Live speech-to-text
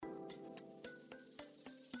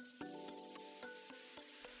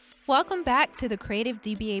Welcome back to the Creative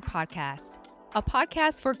DBA Podcast, a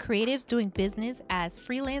podcast for creatives doing business as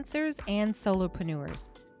freelancers and solopreneurs.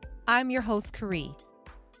 I'm your host, Karee.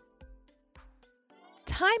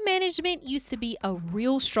 Time management used to be a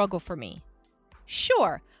real struggle for me.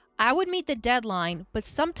 Sure, I would meet the deadline, but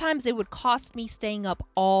sometimes it would cost me staying up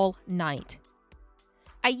all night.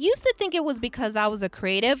 I used to think it was because I was a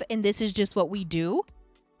creative and this is just what we do.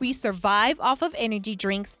 We survive off of energy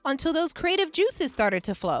drinks until those creative juices started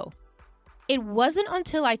to flow. It wasn't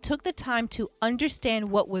until I took the time to understand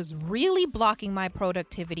what was really blocking my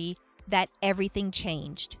productivity that everything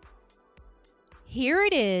changed. Here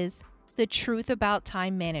it is, the truth about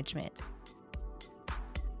time management.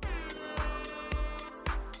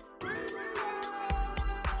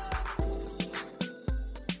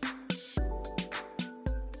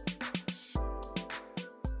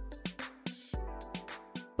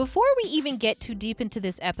 Before we even get too deep into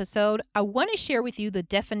this episode, I want to share with you the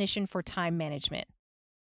definition for time management.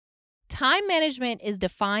 Time management is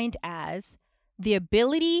defined as the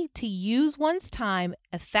ability to use one's time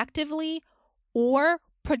effectively or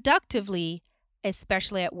productively,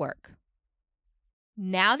 especially at work.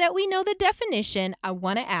 Now that we know the definition, I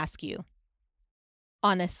want to ask you,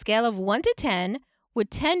 on a scale of 1 to 10, with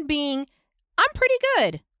 10 being, I'm pretty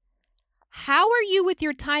good, how are you with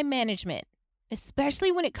your time management?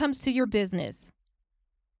 Especially when it comes to your business.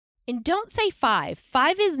 And don't say 5.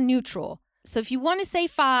 5 is neutral. So if you want to say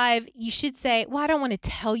 5, you should say, well, I don't want to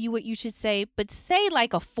tell you what you should say, but say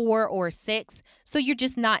like a 4 or a 6, so you're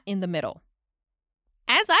just not in the middle.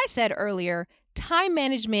 As I said earlier, time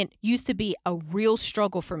management used to be a real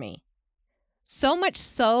struggle for me. So much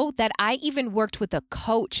so that I even worked with a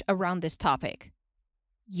coach around this topic.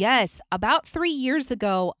 Yes, about 3 years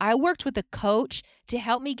ago, I worked with a coach to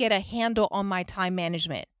help me get a handle on my time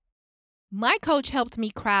management. My coach helped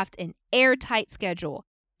me craft an airtight schedule.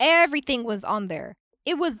 Everything was on there.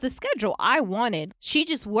 It was the schedule I wanted. She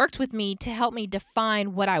just worked with me to help me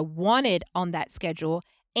define what I wanted on that schedule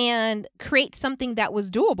and create something that was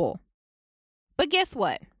doable. But guess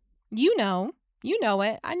what? You know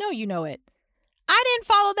it. I know you know it. I didn't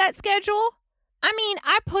follow that schedule.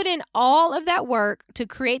 I put in all of that work to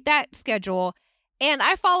create that schedule, and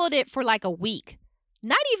I followed it for like a week.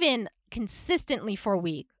 Not even consistently for a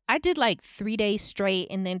week. I did like 3 days straight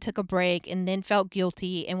and then took a break and then felt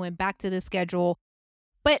guilty and went back to the schedule.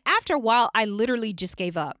 But after a while, I literally just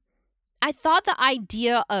gave up. I thought the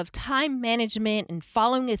idea of time management and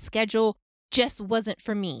following a schedule just wasn't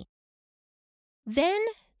for me. Then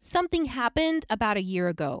something happened about a year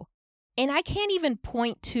ago. And I can't even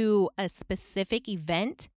point to a specific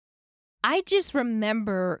event. I just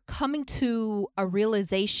remember coming to a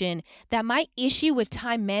realization that my issue with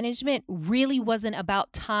time management really wasn't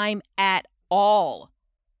about time at all.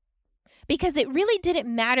 Because it really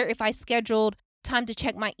didn't matter if I scheduled time to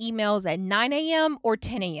check my emails at 9 a.m. or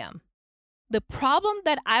 10 a.m. The problem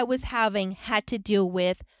that I was having had to deal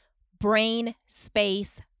with brain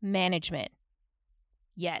space management.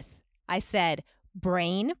 Yes, I said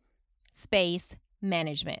brain space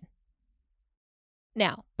management.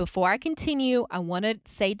 Now, before I continue, I want to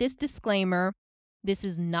say this disclaimer. This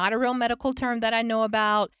is not a real medical term that I know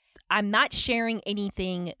about. I'm not sharing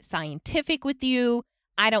anything scientific with you.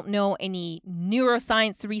 I don't know any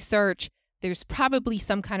neuroscience research. There's probably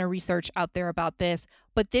some kind of research out there about this,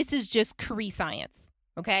 but this is just Karee science,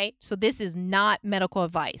 okay? So this is not medical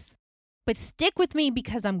advice. But stick with me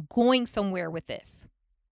because I'm going somewhere with this.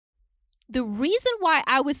 The reason why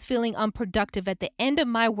I was feeling unproductive at the end of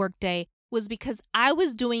my workday was because I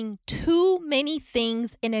was doing too many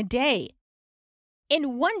things in a day.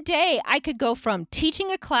 In one day, I could go from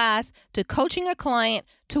teaching a class to coaching a client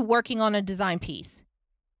to working on a design piece.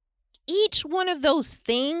 Each one of those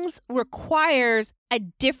things requires a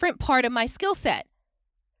different part of my skill set.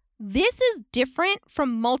 This is different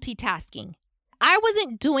from multitasking. I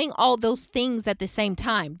wasn't doing all those things at the same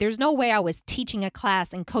time. There's no way I was teaching a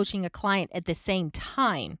class and coaching a client at the same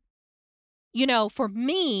time. For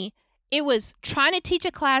me, it was trying to teach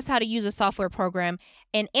a class how to use a software program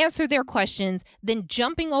and answer their questions, then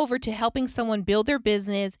jumping over to helping someone build their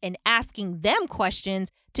business and asking them questions,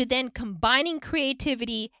 to then combining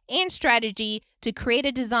creativity and strategy to create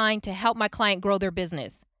a design to help my client grow their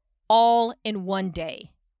business, all in one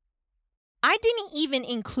day. I didn't even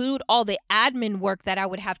include all the admin work that I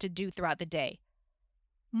would have to do throughout the day.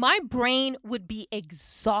 My brain would be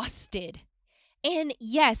exhausted. And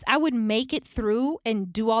yes, I would make it through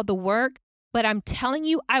and do all the work, but I'm telling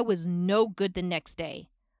you, I was no good the next day.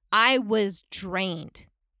 I was drained.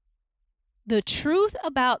 The truth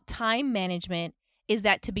about time management is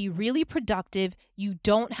that to be really productive, you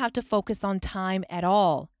don't have to focus on time at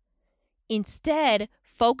all. Instead,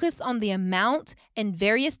 focus on the amount and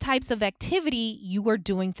various types of activity you are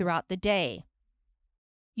doing throughout the day.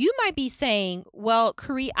 You might be saying, well,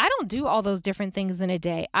 Kari, I don't do all those different things in a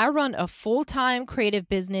day. I run a full-time creative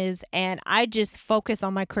business and I just focus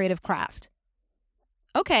on my creative craft.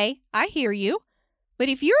 Okay, I hear you. But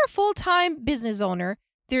if you're a full-time business owner,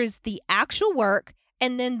 there's the actual work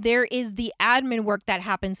and then there is the admin work that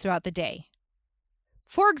happens throughout the day.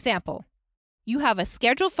 For example, you have a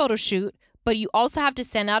scheduled photo shoot, but you also have to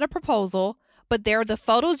send out a proposal, but there are the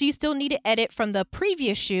photos you still need to edit from the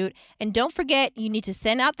previous shoot. And don't forget, you need to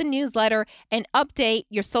send out the newsletter and update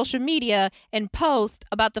your social media and post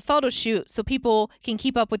about the photo shoot so people can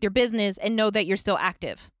keep up with your business and know that you're still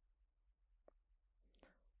active.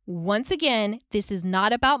 Once again, this is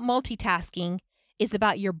not about multitasking. It's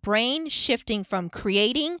about your brain shifting from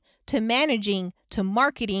creating to managing to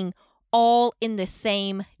marketing all in the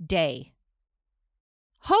same day.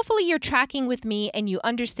 Hopefully you're tracking with me and you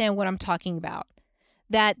understand what I'm talking about.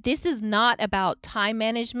 That this is not about time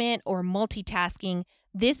management or multitasking.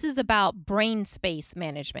 This is about brain space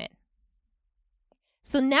management.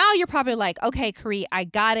 So now you're probably like, okay, Kari, I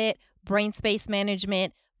got it, brain space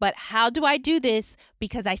management, but how do I do this?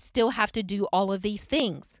 Because I still have to do all of these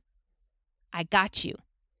things. I got you.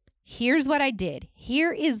 Here's what I did.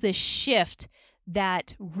 Here is the shift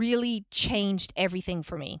that really changed everything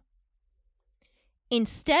for me.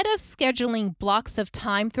 Instead of scheduling blocks of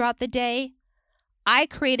time throughout the day, I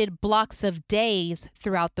created blocks of days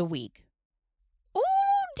throughout the week. Ooh,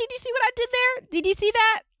 did you see what I did there? Did you see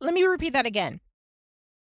that? Let me repeat that again.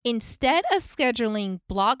 Instead of scheduling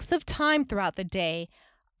blocks of time throughout the day,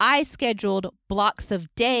 I scheduled blocks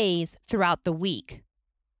of days throughout the week.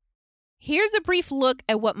 Here's a brief look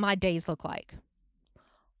at what my days look like.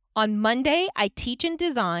 On Monday, I teach and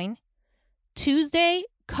design. Tuesday,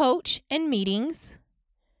 coach and meetings.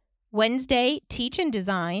 Wednesday, teach and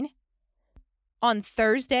design. On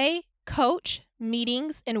Thursday, coach,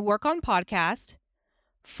 meetings, and work on podcast.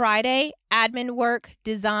 Friday, admin work,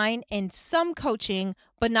 design, and some coaching,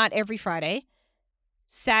 but not every Friday.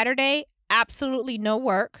 Saturday, absolutely no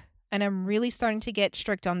work, and I'm really starting to get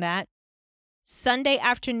strict on that. Sunday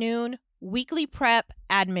afternoon, weekly prep,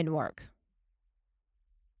 admin work.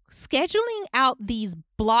 Scheduling out these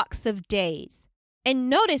blocks of days. And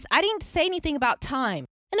notice, I didn't say anything about time.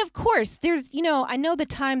 And of course, I know the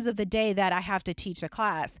times of the day that I have to teach a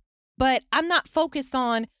class, but I'm not focused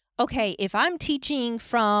on, okay, if I'm teaching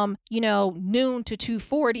from, noon to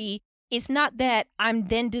 2:40, it's not that I'm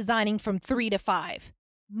then designing from 3 to 5.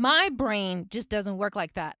 My brain just doesn't work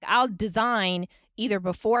like that. I'll design either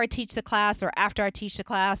before I teach the class or after I teach the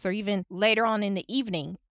class or even later on in the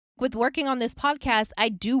evening. With working on this podcast, I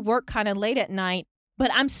do work kind of late at night, but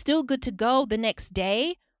I'm still good to go the next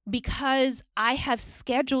day because I have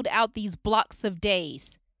scheduled out these blocks of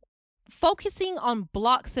days. Focusing on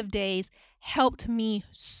blocks of days helped me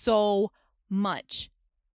so much.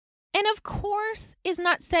 And of course, it's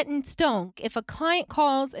not set in stone. If a client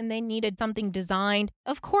calls and they needed something designed,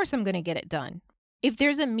 of course I'm going to get it done. If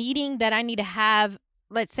there's a meeting that I need to have,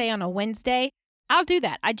 let's say on a Wednesday, I'll do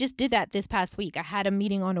that. I just did that this past week. I had a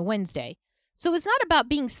meeting on a Wednesday. So it's not about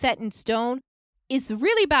being set in stone. It's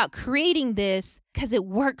really about creating this because it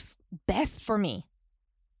works best for me.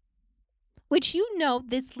 Which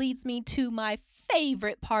this leads me to my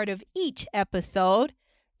favorite part of each episode.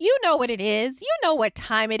 You know what it is. You know what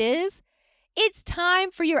time it is. It's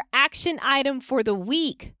time for your action item for the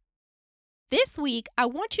week. This week, I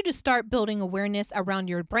want you to start building awareness around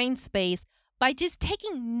your brain space by just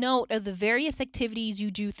taking note of the various activities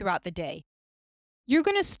you do throughout the day. You're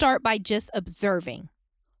going to start by just observing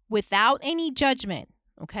without any judgment,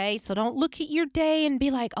 okay? So don't look at your day and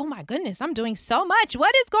be like, oh my goodness, I'm doing so much.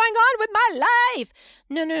 What is going on with my life?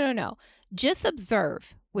 No. Just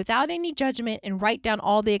observe without any judgment and write down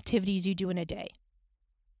all the activities you do in a day.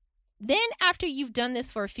 Then after you've done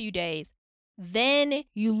this for a few days, then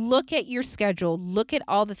you look at your schedule, look at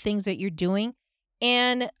all the things that you're doing,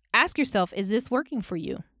 and ask yourself, is this working for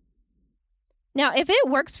you? Now, if it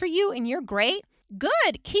works for you and you're great,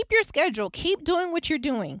 good. Keep your schedule. Keep doing what you're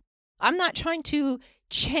doing. I'm not trying to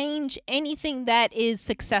change anything that is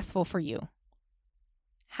successful for you.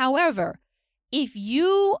 However, if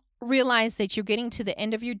you realize that you're getting to the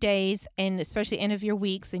end of your days and especially end of your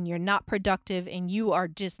weeks and you're not productive and you are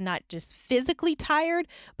just not just physically tired,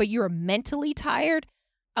 but you're mentally tired,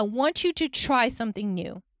 I want you to try something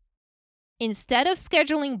new. Instead of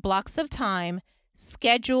scheduling blocks of time,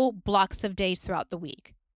 schedule blocks of days throughout the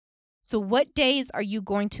week. So what days are you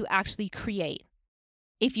going to actually create?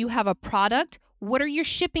 If you have a product, what are your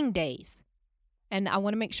shipping days? And I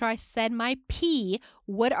want to make sure I said my P.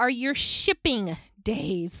 What are your shipping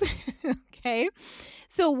days? Okay.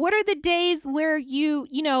 So what are the days where you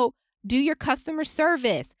do your customer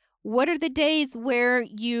service? What are the days where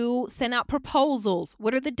you send out proposals?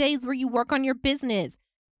 What are the days where you work on your business?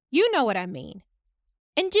 You know what I mean.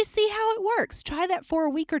 And just see how it works. Try that for a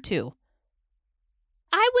week or two.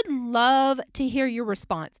 I would love to hear your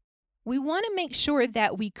response. We want to make sure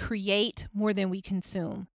that we create more than we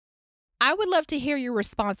consume. I would love to hear your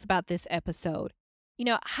response about this episode.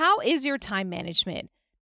 How is your time management?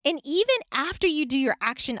 And even after you do your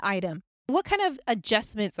action item, what kind of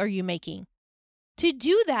adjustments are you making? To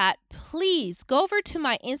do that, please go over to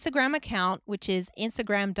my Instagram account, which is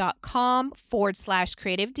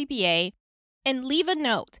instagram.com/creativedba, and leave a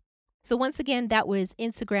note. So once again, that was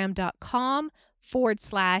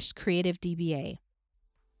instagram.com/creativedba.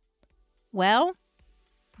 Well,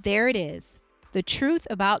 there it is, the truth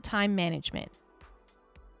about time management.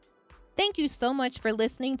 Thank you so much for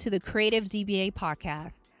listening to the Creative DBA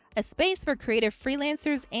podcast, a space for creative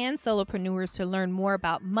freelancers and solopreneurs to learn more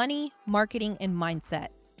about money, marketing, and mindset.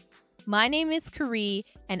 My name is Karee,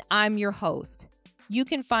 and I'm your host. You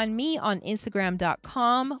can find me on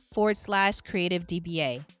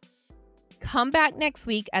instagram.com/creativedba. Come back next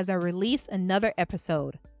week as I release another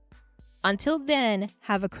episode. Until then,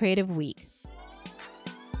 have a creative week.